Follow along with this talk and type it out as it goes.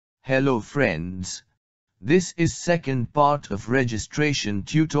Hello friends. This is second part of registration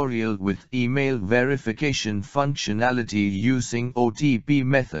tutorial with email verification functionality using OTP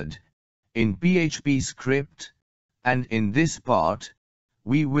method in PHP script, and in this part,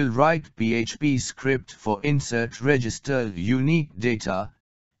 we will write PHP script for insert register unique data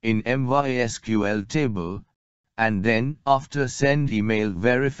in MySQL table, and then after send email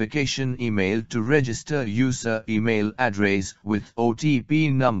verification email to register user email address with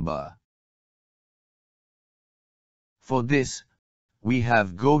OTP number. For this, we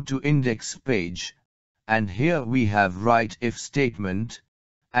have go to index page, and here we have write if statement,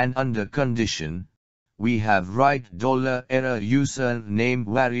 and under condition, we have write $error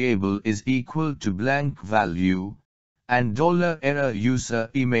username variable is equal to blank value, and $error user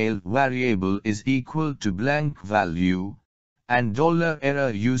email variable is equal to blank value, and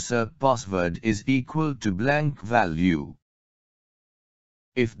 $error user password is equal to blank value.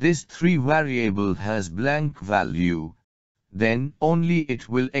 If this three variable has blank value, then only it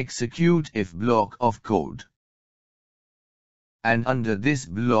will execute if block of code. And under this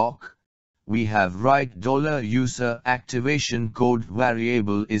block, we have write $user activation code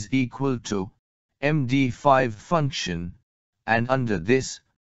variable is equal to MD5 function, and under this,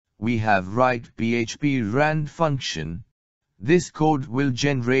 we have write PHP rand function. This code will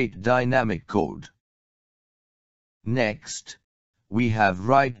generate dynamic code. Next, we have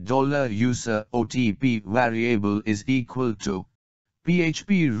write $user OTP variable is equal to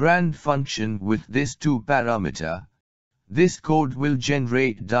PHP rand function with this two parameter. This code will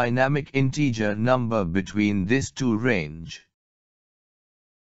generate dynamic integer number between this two range.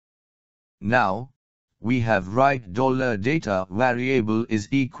 Now, we have write $data variable is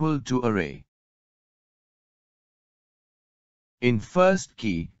equal to array. In first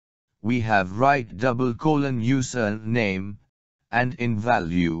key, we have write $username, and in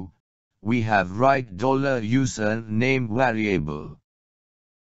value, we have write $username variable.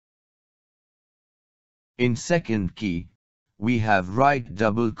 In second key, we have write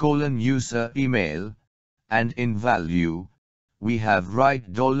 $user email, and in value, we have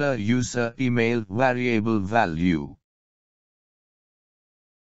write $user email variable value.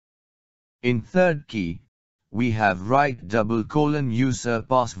 In third key, we have write $user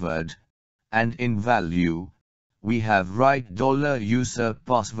password, and in value, we have write $user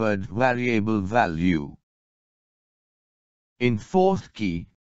password variable value. In fourth key,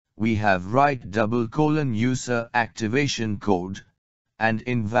 we have write $user activation code, and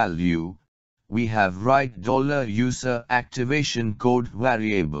in value, we have write $user activation code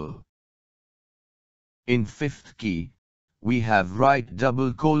variable. In fifth key, we have write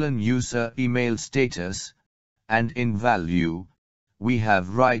 $user email status, and in value, we have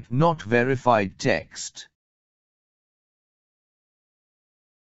write not verified text.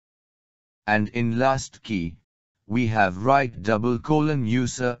 And in last key, we have write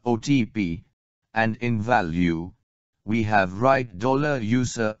 $user OTP, and in value, we have write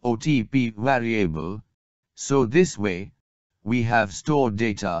 $user OTP variable. So this way, we have stored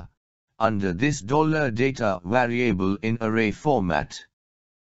data under this $data variable in array format.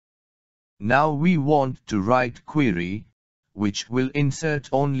 Now we want to write query, which will insert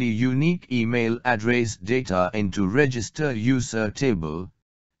only unique email address data into register user table.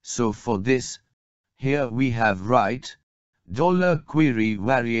 So for this, here we have write $query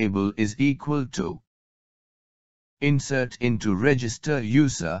variable is equal to insert into register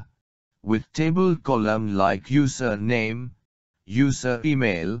user with table column like username, user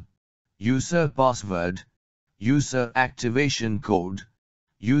email, user password, user activation code,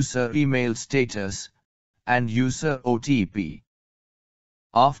 user email status, and user OTP.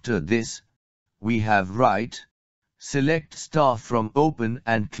 After this, we have write select star from open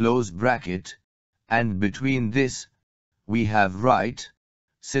and close bracket, and between this, we have write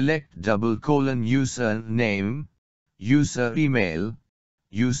select username, user email,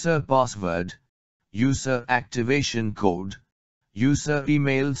 user password, user activation code, user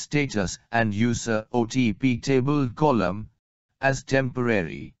email status and user OTP table column as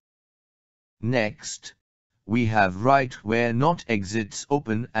temporary. Next, we have write where not exits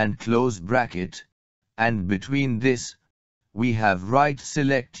open and close bracket, and between this, we have write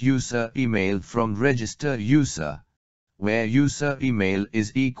select user email from register user, where user email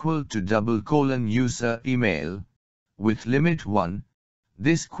is equal to user email, with limit 1,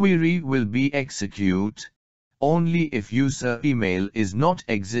 this query will be execute only if user email is not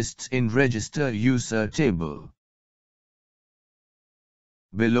exists in register user table.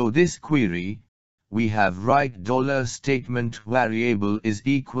 Below this query, we have write $statement variable is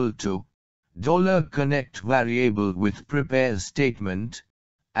equal to $connect variable with prepare statement,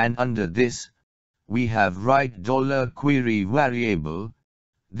 and under this, we have write $query variable.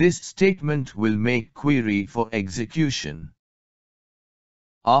 This statement will make query for execution.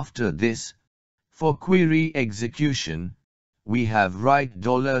 After this, for query execution, we have write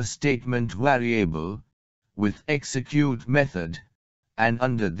 $statement variable with execute method, and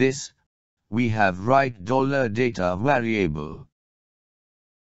under this, we have write $data variable.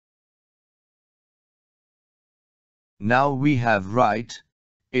 Now we have write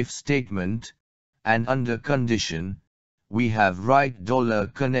if statement, and under condition, we have write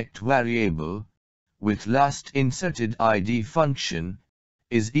 $connect variable with last inserted ID function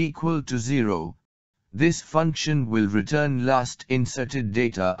is equal to 0. This function will return last inserted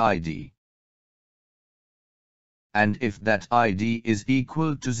data ID. And if that ID is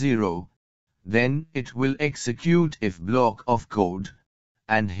equal to 0, then it will execute if block of code.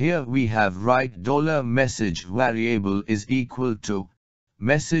 And here we have write $message variable is equal to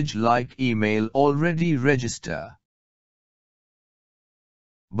message like email already register.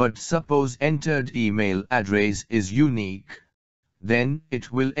 But suppose entered email address is unique, then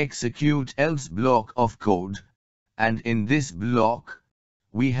it will execute else block of code, and in this block,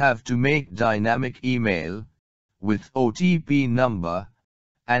 we have to make dynamic email with OTP number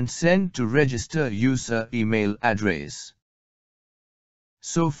and send to register user email address.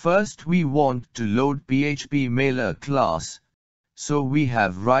 So first we want to load PHP mailer class, so we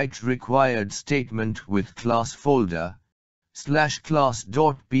have write required statement with class folder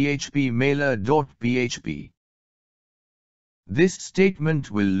 /class.phpmailer.php. This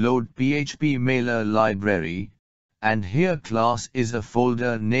statement will load PHP mailer library, and here class is a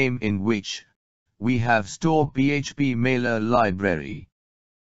folder name in which we have store PHP mailer library.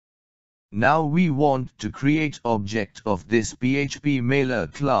 Now we want to create object of this PHP mailer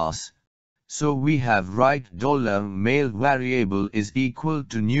class, so we have write $mail variable is equal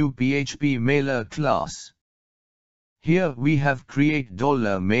to new PHP mailer class. Here we have create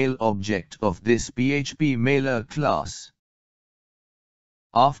 $mail object of this PHP mailer class.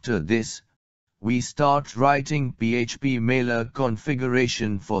 After this, we start writing PHP mailer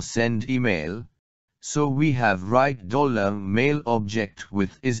configuration for send email. So we have write $mail object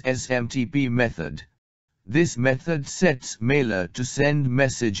with is SMTP method. This method sets mailer to send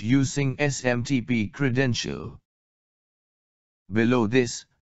message using SMTP credential. Below this,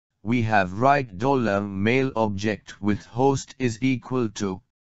 we have write $mail object with host is equal to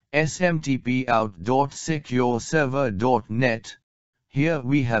smtp out.secureserver.net. Here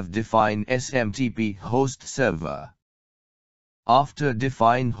we have defined SMTP host server. After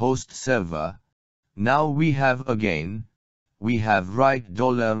define host server, now we have write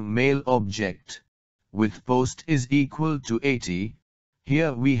 $mail object with post is equal to 80.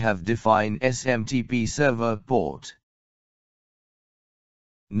 Here we have defined SMTP server port.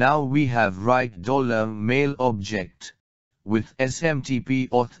 Now we have write $mail object with SMTP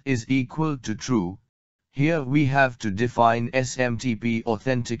auth is equal to true. Here we have to define SMTP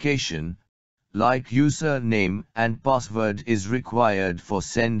authentication, like username and password is required for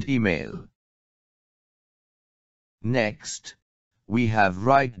send email. Next, we have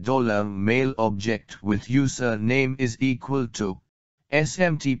write $mail object with username is equal to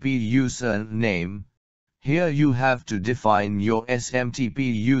SMTP username. Here you have to define your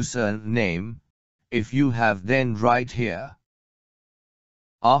SMTP username. If you have, then write here.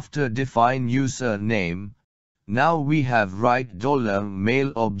 After define username, now we have write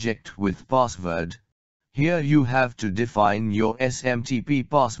 $mail object with password. Here you have to define your SMTP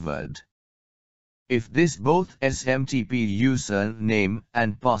password. If this both SMTP username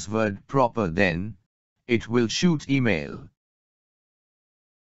and password proper, then it will shoot email.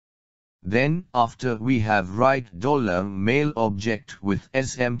 Then after we have write $mail object with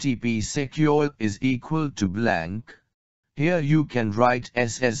SMTP secure is equal to blank. Here you can write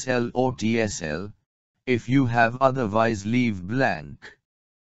SSL or TSL. If you have otherwise, leave blank.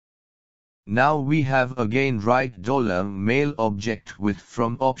 Now we have again write $mail object with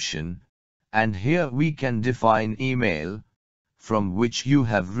from option, and here we can define email, from which you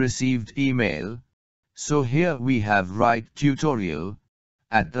have received email. So here we have write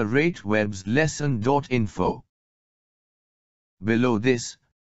tutorial@webslesson.info. Below this,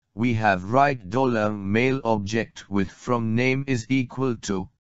 we have write $mail object with from name is equal to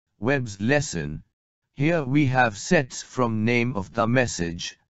web's lesson. Here we have sets from name of the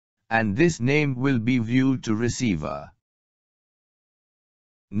message, and this name will be viewed to receiver.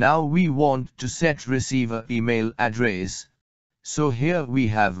 Now we want to set receiver email address. So here we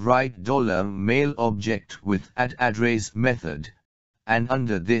have write $mail object with @address method, and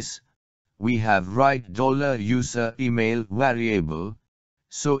under this, we have write $user email variable.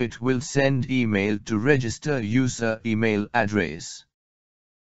 so it will send email to register user email address.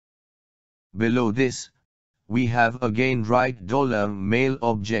 Below this, we have again write $mail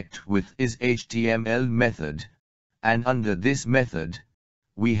object with isHTML method, and under this method,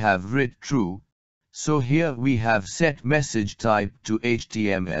 we have writ true, so here we have set message type to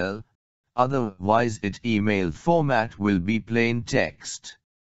HTML, otherwise its email format will be plain text.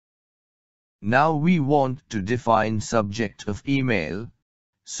 Now we want to define subject of email,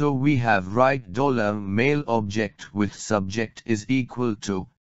 so we have write $mail object with subject is equal to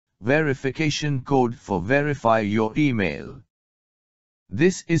verification code for verify your email.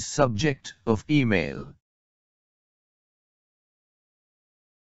 This is subject of email.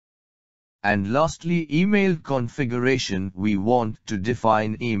 And lastly, email configuration, we want to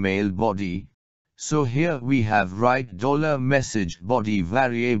define email body, so here we have write $message body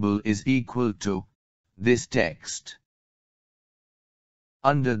variable is equal to this text.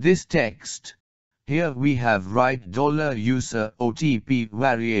 Under this text, here we have write $user OTP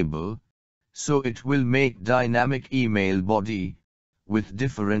variable, so it will make dynamic email body with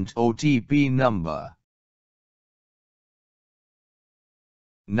different OTP number.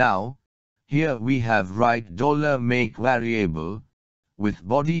 Now, here we have write $make variable with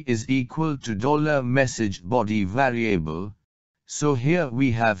body is equal to $message body variable, so here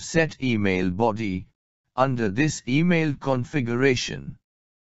we have set email body under this email configuration.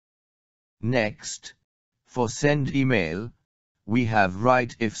 Next, for send email, we have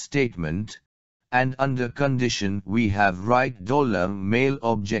write if statement, and under condition we have write $mail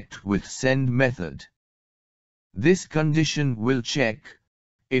object with send method. This condition will check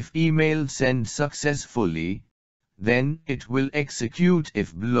if email send successfully, then it will execute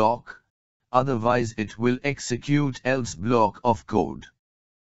if block, otherwise it will execute else block of code.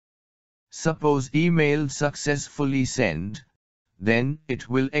 Suppose email successfully send, then it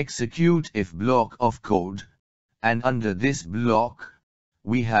will execute if block of code, and under this block,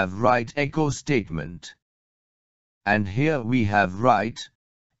 we have write echo statement. And here we have write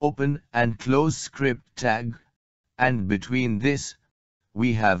open and close script tag, and between this,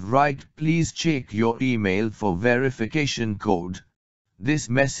 we have write please check your email for verification code. This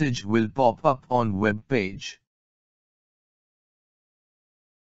message will pop up on web page.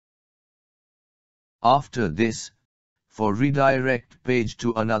 After this, for redirect page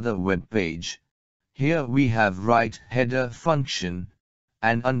to another web page, here we have write header function,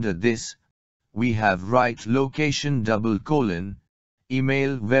 and under this, we have write location :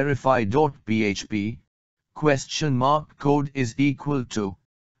 email verify.php, ? Code is equal to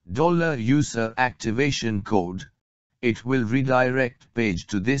 $user activation code. It will redirect page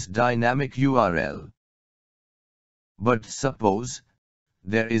to this dynamic URL. But suppose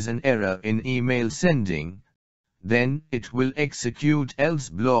there is an error in email sending, then it will execute else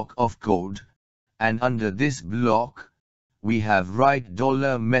block of code, and under this block, we have write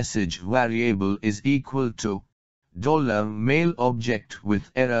 $message variable is equal to $mail object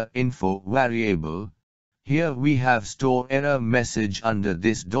with error info variable. Here we have store error message under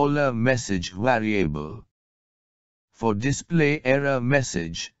this $message variable. For display error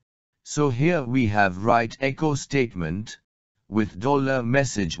message, so here we have write echo statement with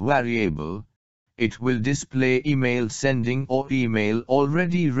 $message variable. It will display email sending or email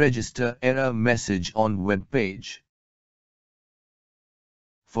already register error message on web page.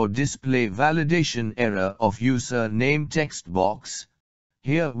 For display validation error of user name text box,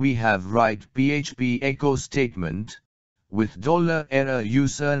 here we have write PHP echo statement with $error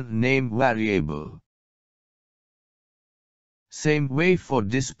user name variable. Same way for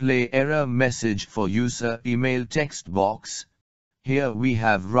display error message for user email text box, here we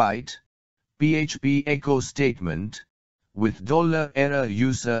have write PHP echo statement with $error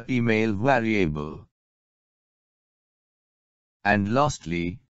user email variable. And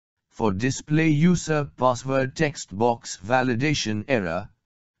lastly, for display user password text box validation error,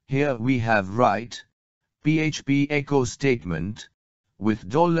 here we have write PHP echo statement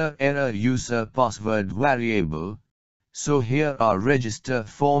with $error user password variable. So here our register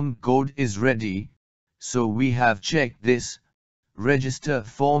form code is ready, so we have checked this register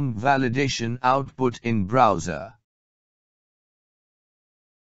form validation output in browser.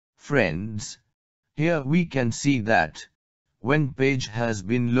 Friends, here we can see that when page has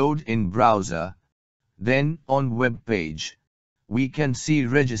been loaded in browser, then on web page, we can see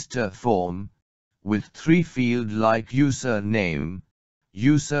register form with 3 fields like user name,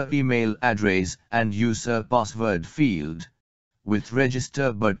 user email address and user password field with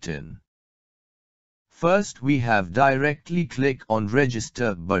register button. First we have directly click on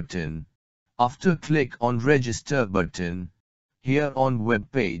register button. After click on register button, Here on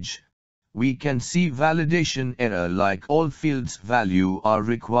web page, we can see validation error like all fields value are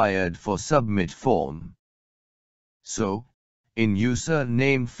required for submit form. So, in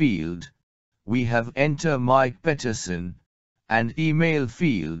username field, we have enter Mike Peterson, and email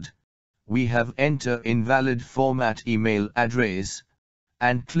field, we have enter invalid format email address,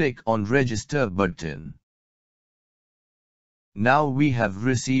 and click on register button. Now we have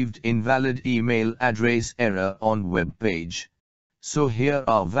received invalid email address error on web page. So here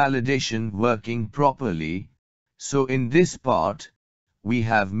our validation working properly. So in this part, we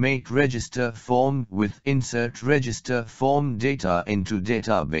have make register form with insert register form data into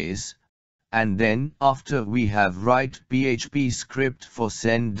database. And then after we have write PHP script for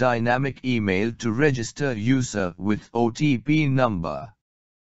send dynamic email to register user with OTP number.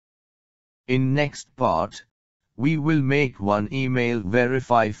 In next part, we will make one email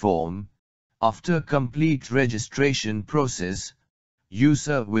verify form. After complete registration process,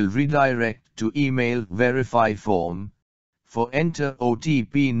 user will redirect to email verify form. For enter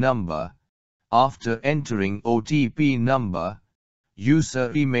OTP number. After entering OTP number,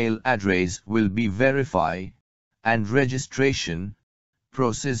 user email address will be verified, and registration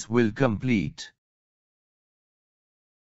process will complete.